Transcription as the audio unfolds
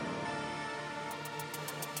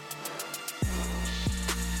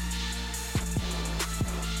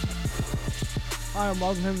Hi, I'm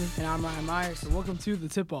Malcolm Henry, And I'm Ryan Myers. and welcome to The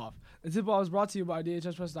Tip-Off. The Tip-Off is brought to you by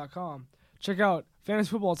DHSPress.com. Check out Fantasy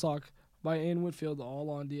Football Talk by Ian Whitfield, all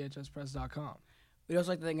on DHSPress.com. We'd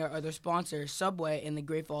also like to thank our other sponsor, Subway in the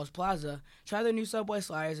Great Falls Plaza. Try their new Subway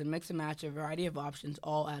sliders and mix and match a variety of options,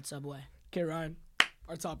 all at Subway. Okay, Ryan,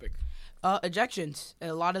 our topic. Ejections.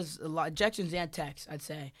 A lot ejections and techs, I'd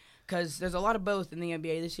say. Because there's a lot of both in the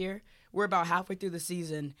NBA this year. We're about halfway through the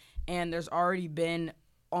season, and there's already been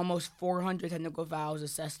almost 400 technical fouls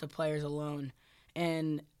assessed to players alone.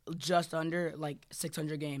 And just under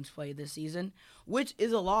 600 games played this season, which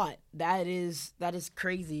is a lot. That is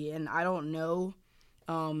crazy, and I don't know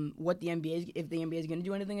if the NBA is going to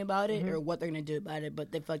do anything about it or what they're going to do about it,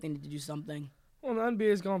 but they feel like they need to do something. Well, the NBA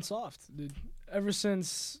has gone soft, dude. Ever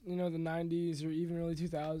since, the 90s or even early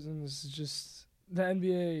 2000s, just the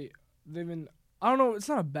NBA, they've been, I don't know, it's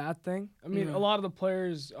not a bad thing. I mean, a lot of the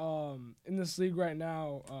players in this league right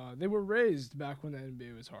now, they were raised back when the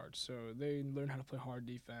NBA was hard. So they learned how to play hard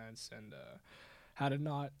defense and how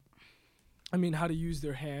to use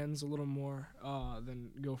their hands a little more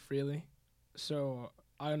than go freely. So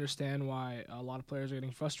I understand why a lot of players are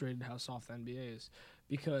getting frustrated how soft the NBA is.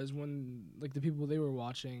 Because when, the people they were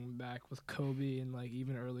watching back with Kobe and,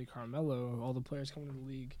 even early Carmelo, all the players coming into the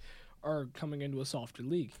league are coming into a softer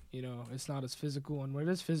league. It's not as physical. And when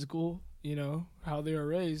it is physical, how they are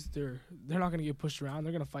raised, they're not going to get pushed around.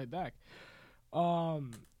 They're going to fight back.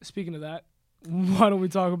 Speaking of that, why don't we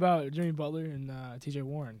talk about Jimmy Butler and T.J.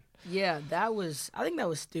 Warren? Yeah, I think that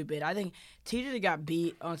was stupid. I think TJ got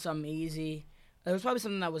beat on something easy. It was probably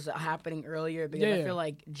something that was happening earlier because I feel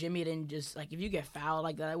like Jimmy didn't just, if you get fouled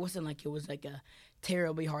like that, it wasn't like it was a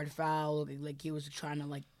terribly hard foul, like he was trying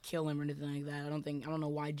to kill him or anything like that. I don't know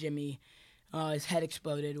why Jimmy, his head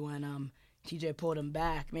exploded when TJ pulled him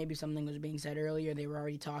back. Maybe something was being said earlier. They were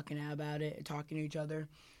already talking about it, talking to each other.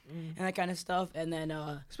 And that kind of stuff, and then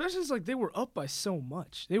especially it's they were up by so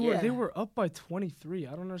much. They were up by 23. I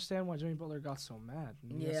don't understand why Jimmy Butler got so mad.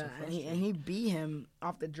 And he beat him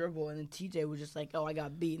off the dribble, and then TJ was just oh, I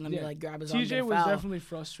got beat, and let me grab his arm. TJ was definitely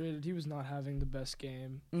frustrated. He was not having the best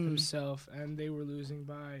game himself, and they were losing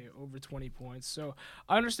by over 20 points. So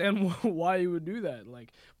I understand why he would do that.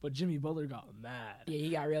 But Jimmy Butler got mad. Yeah, he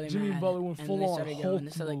got really mad. Jimmy Butler went full on. They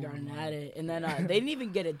started going at it, and then they didn't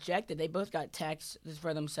even get ejected. They both got texts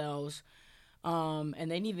for themselves. And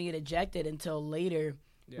they didn't even get ejected until later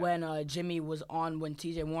when Jimmy was on, when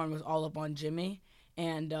TJ Warren was all up on Jimmy,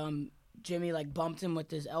 and Jimmy bumped him with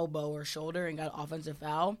his elbow or shoulder and got an offensive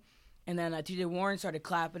foul. And then TJ Warren started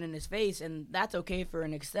clapping in his face, and that's okay for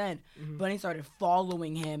an extent, but he started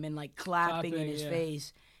following him and clapping in his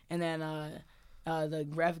face. And then the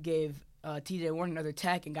ref gave TJ Warren another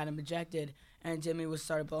tech and got him ejected, and Jimmy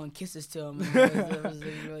started blowing kisses to him. It was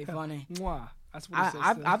really funny. Mwah. That's what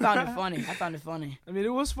I found it funny. I mean,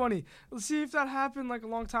 it was funny. Let's see if that happened a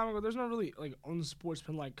long time ago. There's not really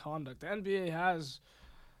unsportsmanlike conduct. The NBA has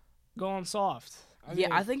gone soft.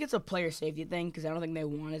 I think it's a player safety thing because I don't think they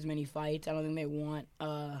want as many fights. I don't think they want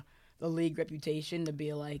the league reputation to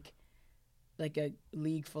be like a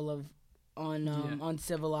league full of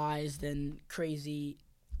uncivilized and crazy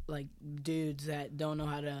dudes that don't know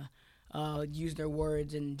how to use their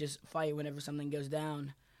words and just fight whenever something goes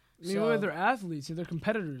down. They're athletes, they're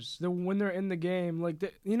competitors. When they're in the game,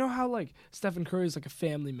 you know how Stephen Curry is a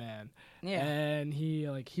family man, and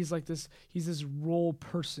he's this role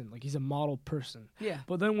person, he's a model person. Yeah.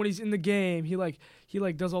 But then when he's in the game, he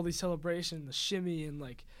does all these celebrations, the shimmy, and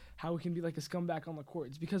how he can be a scumbag on the court.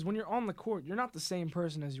 It's because when you're on the court, you're not the same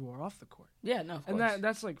person as you are off the court. Yeah, no, of course. And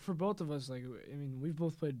that's for both of us. We've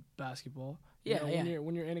both played basketball.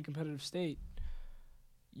 When you're in a competitive state,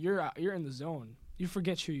 you're in the zone. You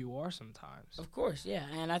forget who you are sometimes. Of course, yeah,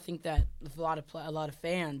 and I think that a lot of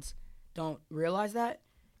fans don't realize that,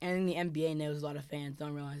 and the NBA knows a lot of fans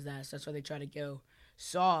don't realize that, so that's why they try to go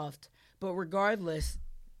soft. But regardless,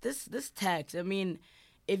 this text, I mean,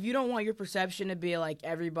 if you don't want your perception to be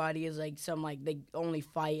everybody is they only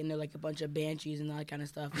fight and they're a bunch of banshees and all that kind of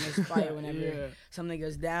stuff, and they just fight whenever something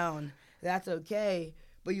goes down, that's okay.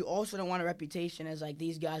 But you also don't want a reputation as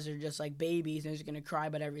these guys are just babies and they're just going to cry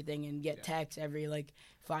about everything and get texts every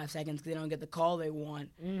 5 seconds because they don't get the call they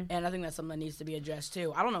want. And I think that's something that needs to be addressed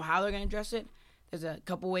too. I don't know how they're going to address it. There's a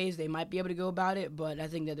couple ways they might be able to go about it, but I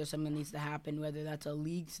think that there's something that needs to happen, whether that's a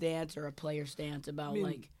league stance or a player stance about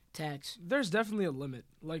texts. There's definitely a limit.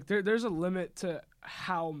 There's a limit to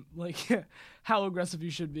how how aggressive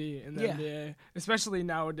you should be in the NBA, especially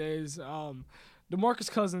nowadays.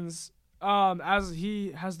 DeMarcus Cousins, as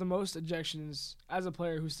he has the most ejections as a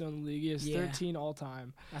player who's still in the league. He has 13 all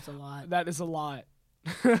time. That's a lot. That is a lot.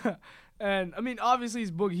 And I mean, obviously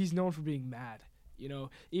he's known for being mad.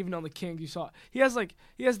 even on the Kings, you saw he has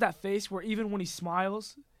that face where even when he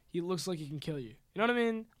smiles, he looks like he can kill you. You know what I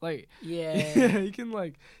mean? Like, Yeah. he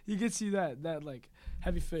can see that like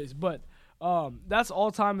heavy face. But that's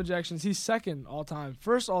all-time ejections. He's second all-time.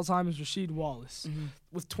 First all-time is Rasheed Wallace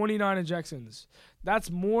with 29 ejections.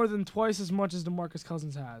 That's more than twice as much as DeMarcus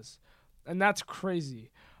Cousins has, and that's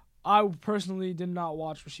crazy. I personally did not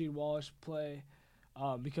watch Rasheed Wallace play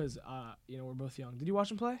because we're both young. Did you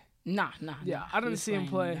watch him play? Nah. Yeah, I didn't see him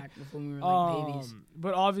play. Back before we were like babies.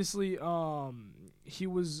 But obviously, he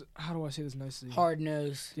was, how do I say this nicely?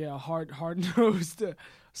 Hard-nosed. Yeah, hard-nosed,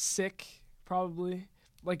 sick, probably,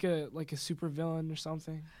 like a super villain or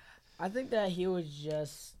something. I think that he was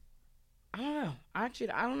just, I don't know.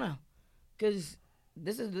 Actually, I don't know, because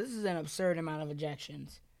this is an absurd amount of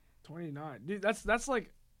ejections. 29, dude. That's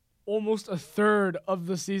like almost a third of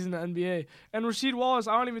the season in the NBA. And Rasheed Wallace,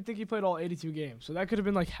 I don't even think he played all 82 games, so that could have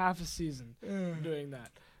been like half a season doing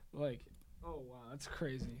that. Like, oh wow, that's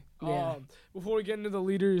crazy. Yeah. Before we get into the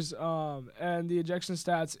leaders and the ejection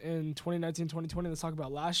stats in 2019-2020, let's talk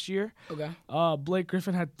about last year. Okay. Blake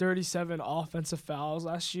Griffin had 37 offensive fouls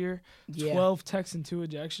last year, 12 techs and 2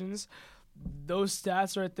 ejections. Those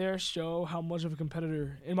stats right there show how much of a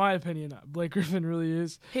competitor, in my opinion, Blake Griffin really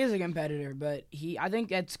is. He's a competitor, but I think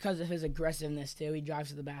that's because of his aggressiveness too. He drives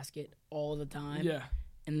to the basket all the time. Yeah.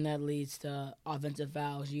 And that leads to offensive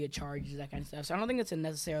fouls, you get charges, that kind of stuff. So I don't think it's a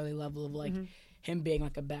necessarily level of like him being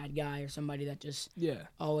like a bad guy or somebody that just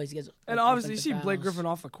always gets. And obviously, you see Blake Griffin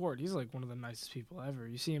off the court. He's like one of the nicest people ever.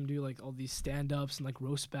 You see him do like all these stand-ups and like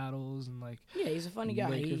roast battles and like. Yeah, he's a funny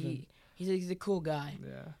guy. He's a cool guy.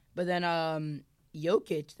 Yeah. But then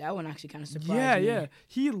Jokic, that one actually kind of surprised me. Yeah.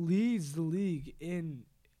 He leads the league in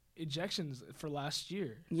ejections for last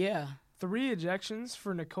year. Yeah. 3 ejections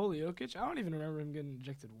for Nikola Jokic. I don't even remember him getting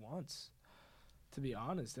ejected once, to be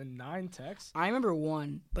honest. And 9 techs. I remember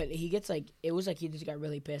one, but it was like he just got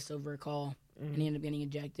really pissed over a call, and he ended up getting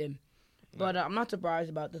ejected. But I'm not surprised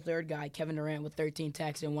about the third guy, Kevin Durant, with 13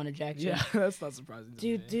 techs and 1 ejection. Yeah, that's not surprising to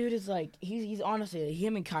me. Dude is like, he's honestly,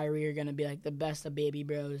 him and Kyrie are going to be like the best of baby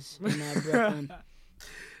bros in Brooklyn.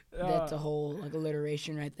 That's a whole like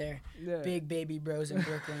alliteration right there. Yeah. Big baby bros in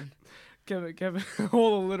Brooklyn. Kevin,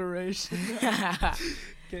 whole alliteration.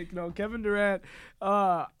 Kevin Durant,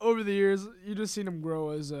 over the years, you just seen him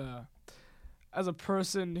grow as a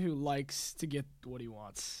person who likes to get what he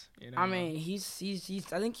wants. I mean, he's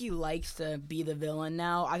I think he likes to be the villain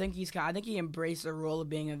now. I think he embraced the role of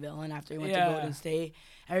being a villain after he went to Golden State.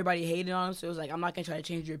 Everybody hated on him, so it was like, I'm not gonna try to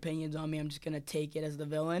change your opinions on me. I'm just gonna take it as the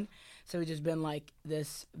villain. So he's just been like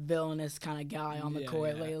this villainous kind of guy on the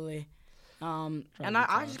court lately. And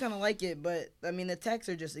I just kind of like it, but I mean the texts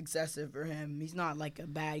are just excessive for him. He's not like a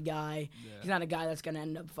bad guy. Yeah. He's not a guy that's gonna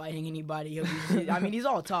end up fighting anybody. I mean, he's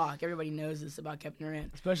all talk. Everybody knows this about Kevin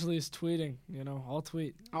Durant. Especially his tweeting. I'll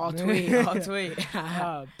tweet. I'll tweet.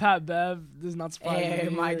 Pat Bev does not surprise me. Hey,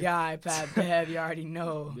 my guy, Pat Bev. You already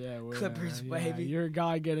know. Yeah, Clippers, baby. Your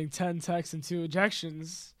guy getting 10 techs and 2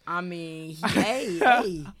 ejections. I mean,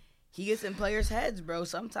 hey, he gets in players' heads, bro.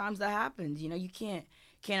 Sometimes that happens. You can't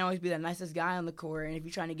always be the nicest guy on the court. And if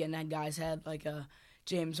you're trying to get in that guy's head, like a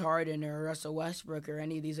James Harden or Russell Westbrook or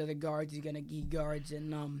any of these other guards, he guards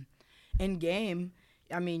in game.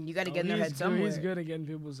 I mean, you got to get in their head somewhere. He's good at getting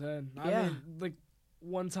people's head. Yeah. I mean, like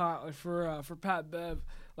one time, like for Pat Bev,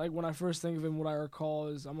 like when I first think of him, what I recall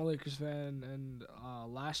is I'm a Lakers fan, and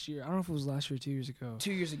last year, I don't know if it was last year or 2 years ago.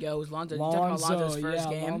 2 years ago, it was Lonzo. You talking about Lonzo's first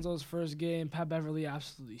game? Lonzo's first game. Pat Beverly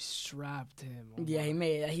absolutely strapped him.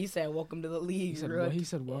 He said, "Welcome to the league." He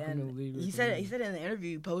said, "Welcome to the league." He said in the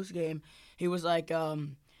interview post game, he was like,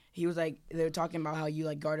 they were talking about how you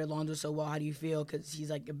like guarded Lonzo so well. How do you feel? Because he's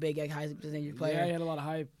like a big, high percentage player. Yeah, he had a lot of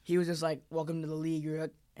hype. He was just like, "Welcome to the league,"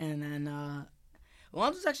 and then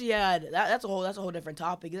Lonzo's actually had that's a whole different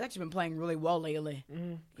topic. He's actually been playing really well lately.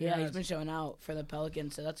 Mm-hmm. Yeah, he's been showing out for the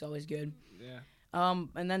Pelicans, so that's always good. Yeah.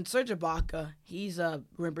 And then Serge Ibaka, he's a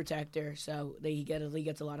rim protector, so he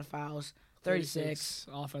gets a lot of fouls. 36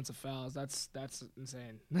 offensive fouls. That's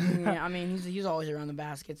insane. Yeah, I mean he's always around the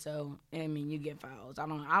basket, so I mean you get fouls. I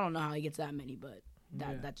don't know how he gets that many, but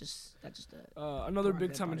that's just another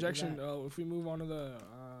big time ejection. If we move on to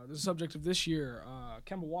the subject of this year,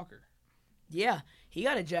 Kemba Walker. Yeah, he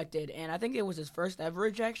got ejected, and I think it was his first ever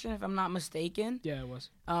ejection, if I'm not mistaken. Yeah, it was.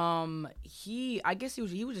 I guess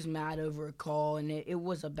he was just mad over a call, and it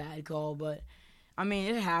was a bad call, but I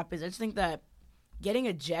mean it happens. I just think that getting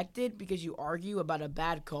ejected because you argue about a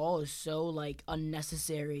bad call is so like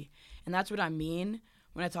unnecessary, and that's what I mean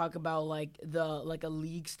when I talk about like a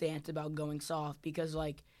league stance about going soft, because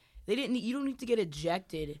like you don't need to get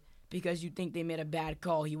ejected because you think they made a bad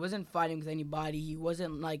call. He wasn't fighting with anybody. He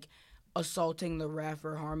wasn't like assaulting the ref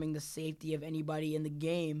or harming the safety of anybody in the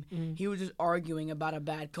game. Mm-hmm. He was just arguing about a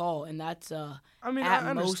bad call, and that's I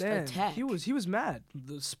at most understand. attack. He was mad.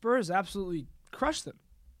 The Spurs absolutely crushed them.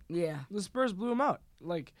 Yeah. The Spurs blew him out.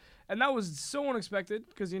 And that was so unexpected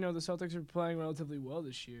because the Celtics are playing relatively well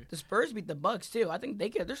this year. The Spurs beat the Bucks too. I think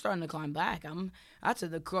they're starting to climb back. That's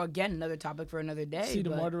again another topic for another day. See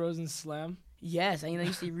DeMar DeRozan slam. Yes, and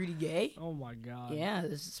you see Rudy Gay. Oh my God. Yeah,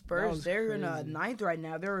 the Spurs. They're crazy. in ninth right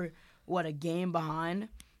now. They're a game behind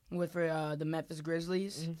for the Memphis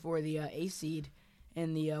Grizzlies for the A seed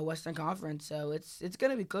in the Western Conference. So it's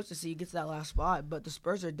gonna be close to see who gets that last spot. But the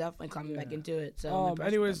Spurs are definitely climbing back into it. So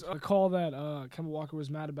anyways, a call that Kemba Walker was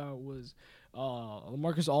mad about was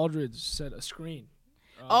LaMarcus Aldridge set a screen.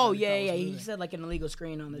 He said like an illegal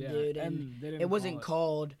screen on the dude, and it wasn't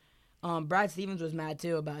called. Brad Stevens was mad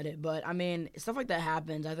too about it, but I mean, stuff like that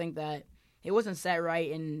happens. I think that it wasn't set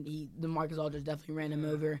right, and the Marcus Aldridge definitely ran him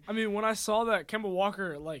over. I mean, when I saw that Kemba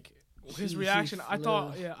Walker, his reaction, I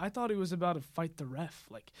thought he was about to fight the ref.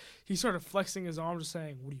 He started flexing his arm, just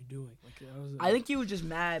saying, "What are you doing?" I think he was just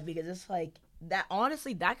mad because it's like that.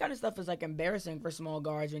 Honestly, that kind of stuff is embarrassing for small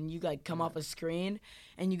guards when you come off a screen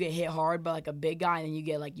and you get hit hard by a big guy, and then you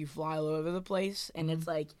get you fly all over the place, and it's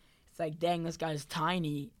like, dang, this guy's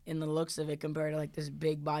tiny in the looks of it compared to this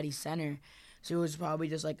big body center. So he was probably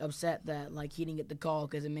just upset that he didn't get the call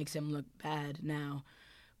because it makes him look bad now.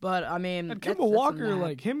 But I mean, and Kemba Walker,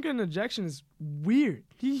 him getting ejection is weird.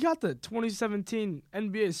 He got the 2017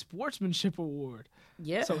 NBA Sportsmanship Award.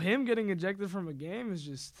 Yeah. So him getting ejected from a game is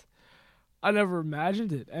just, I never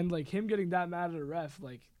imagined it. And him getting that mad at a ref,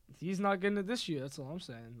 he's not getting it this year. That's all I'm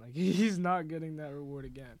saying. He's not getting that reward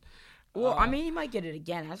again. Well, I mean, he might get it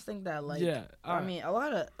again. I just think that I mean, a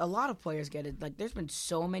lot of players get it. There's been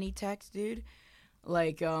so many texts, dude.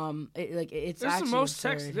 It's There's actually the most absurd.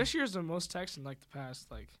 text. This year's the most text in the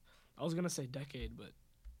past I was gonna say decade, but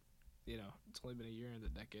it's only been a year in the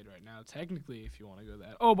decade right now. Technically, if you want to go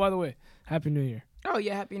that. Oh, by the way, Happy New Year. Oh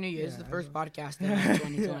yeah, Happy New Year. This is the first podcast in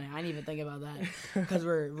 2020. I didn't even think about that because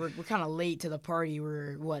we're kind of late to the party.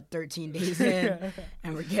 We're 13 days in,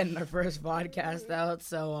 and we're getting our first podcast out.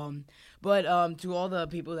 So but to all the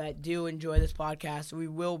people that do enjoy this podcast, we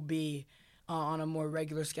will be on a more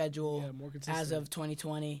regular schedule more consistent as of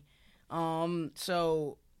 2020.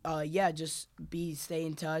 Just stay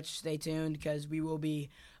in touch, stay tuned because we will be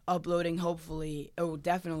uploading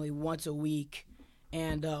definitely once a week,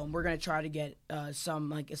 and we're gonna try to get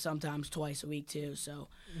sometimes twice a week too. So,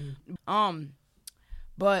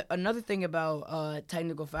 but another thing about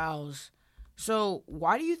technical fouls. So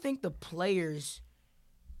why do you think the players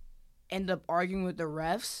end up arguing with the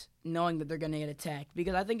refs, knowing that they're gonna get attacked?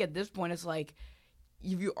 Because I think at this point it's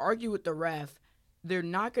if you argue with the ref, they're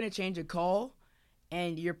not gonna change a call,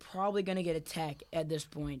 and you're probably gonna get attacked at this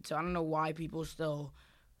point. So I don't know why people still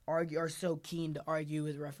are so keen to argue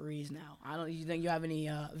with referees now. You think you have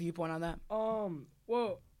any viewpoint on that?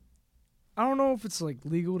 Well, I don't know if it's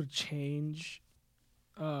legal to change.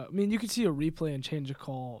 I mean, you could see a replay and change a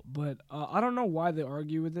call, but I don't know why they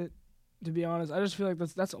argue with it. To be honest, I just feel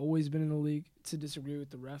that's always been in the league to disagree with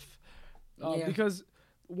the ref, because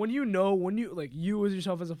when you you as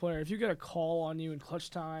yourself as a player, if you get a call on you in clutch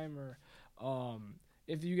time, or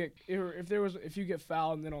if you get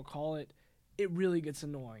fouled and they don't call it, it really gets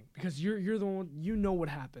annoying because you're the one, what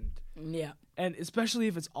happened. Yeah. And especially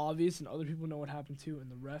if it's obvious and other people know what happened too,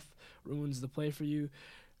 and the ref ruins the play for you.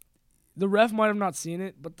 The ref might have not seen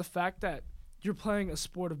it, but the fact that you're playing a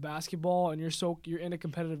sport of basketball and you're in a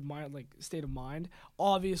competitive state of mind,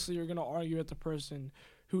 obviously you're gonna argue with the person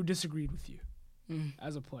who disagreed with you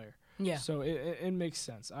as a player. Yeah. So it makes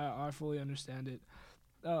sense. I fully understand it.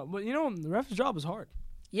 But the ref's job is hard.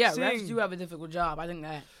 Yeah, refs do have a difficult job. I think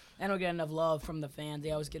that they don't get enough love from the fans.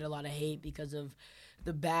 They always get a lot of hate because of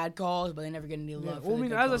the bad calls, but they never get any love. Well,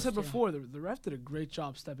 as I said before, the ref did a great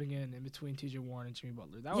job stepping in between T.J. Warren and Jimmy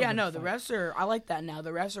Butler. The refs are. I like that now.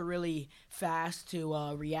 The refs are really fast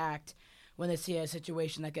to react when they see a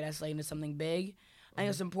situation that could escalate into something big. I think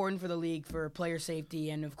it's important for the league, for player safety,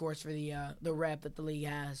 and of course for the rep that the league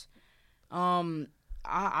has. I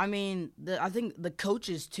think the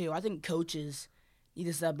coaches too. I think coaches need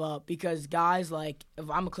to step up because guys if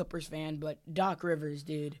I'm a Clippers fan, but Doc Rivers,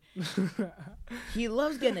 dude, he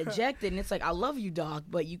loves getting ejected, and it's I love you, Doc,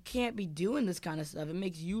 but you can't be doing this kind of stuff. It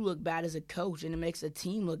makes you look bad as a coach, and it makes the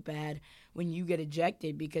team look bad when you get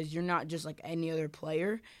ejected because you're not just like any other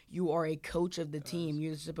player. You are a coach of the team.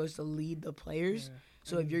 You're supposed to lead the players. Yeah.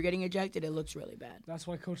 So if you're getting ejected, it looks really bad. That's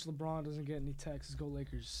why Coach LeBron doesn't get any texts. Go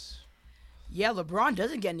Lakers. Yeah, LeBron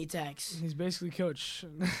doesn't get any texts. He's basically coach.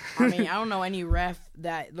 I mean, I don't know any ref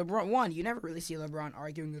that LeBron. One, you never really see LeBron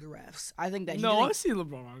arguing with the refs. I think that I see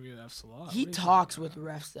LeBron arguing with refs a lot. He talks with the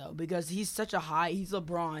refs though because he's such a he's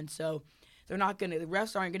LeBron, so the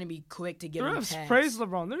refs aren't gonna be quick to give him texts. The refs praise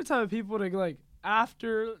LeBron. They're the type of people to like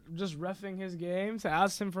after just reffing his game to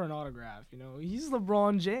ask him for an autograph. You know, he's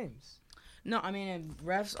LeBron James. No, I mean, if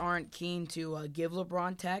refs aren't keen to give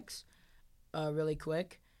LeBron texts really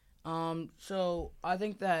quick. So I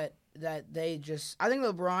think that I think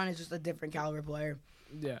LeBron is just a different caliber player.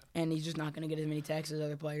 Yeah. And he's just not going to get as many texts as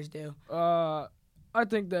other players do. I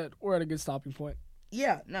think that we're at a good stopping point.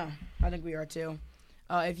 Yeah, no, I think we are too.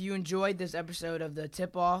 If you enjoyed this episode of the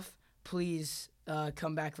Tip Off, please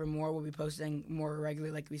come back for more. We'll be posting more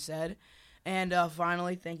regularly, like we said. And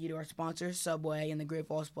finally, thank you to our sponsors, Subway and the Great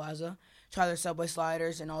Falls Plaza. Try their Subway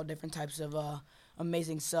sliders and all different types of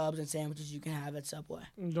amazing subs and sandwiches you can have at Subway.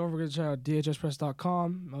 And don't forget to check out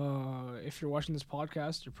dhspress.com. If you're watching this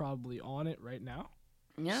podcast, you're probably on it right now.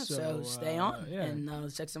 Yeah, so stay on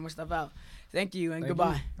and check some more stuff out. Thank you and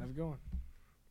goodbye. Have a good one.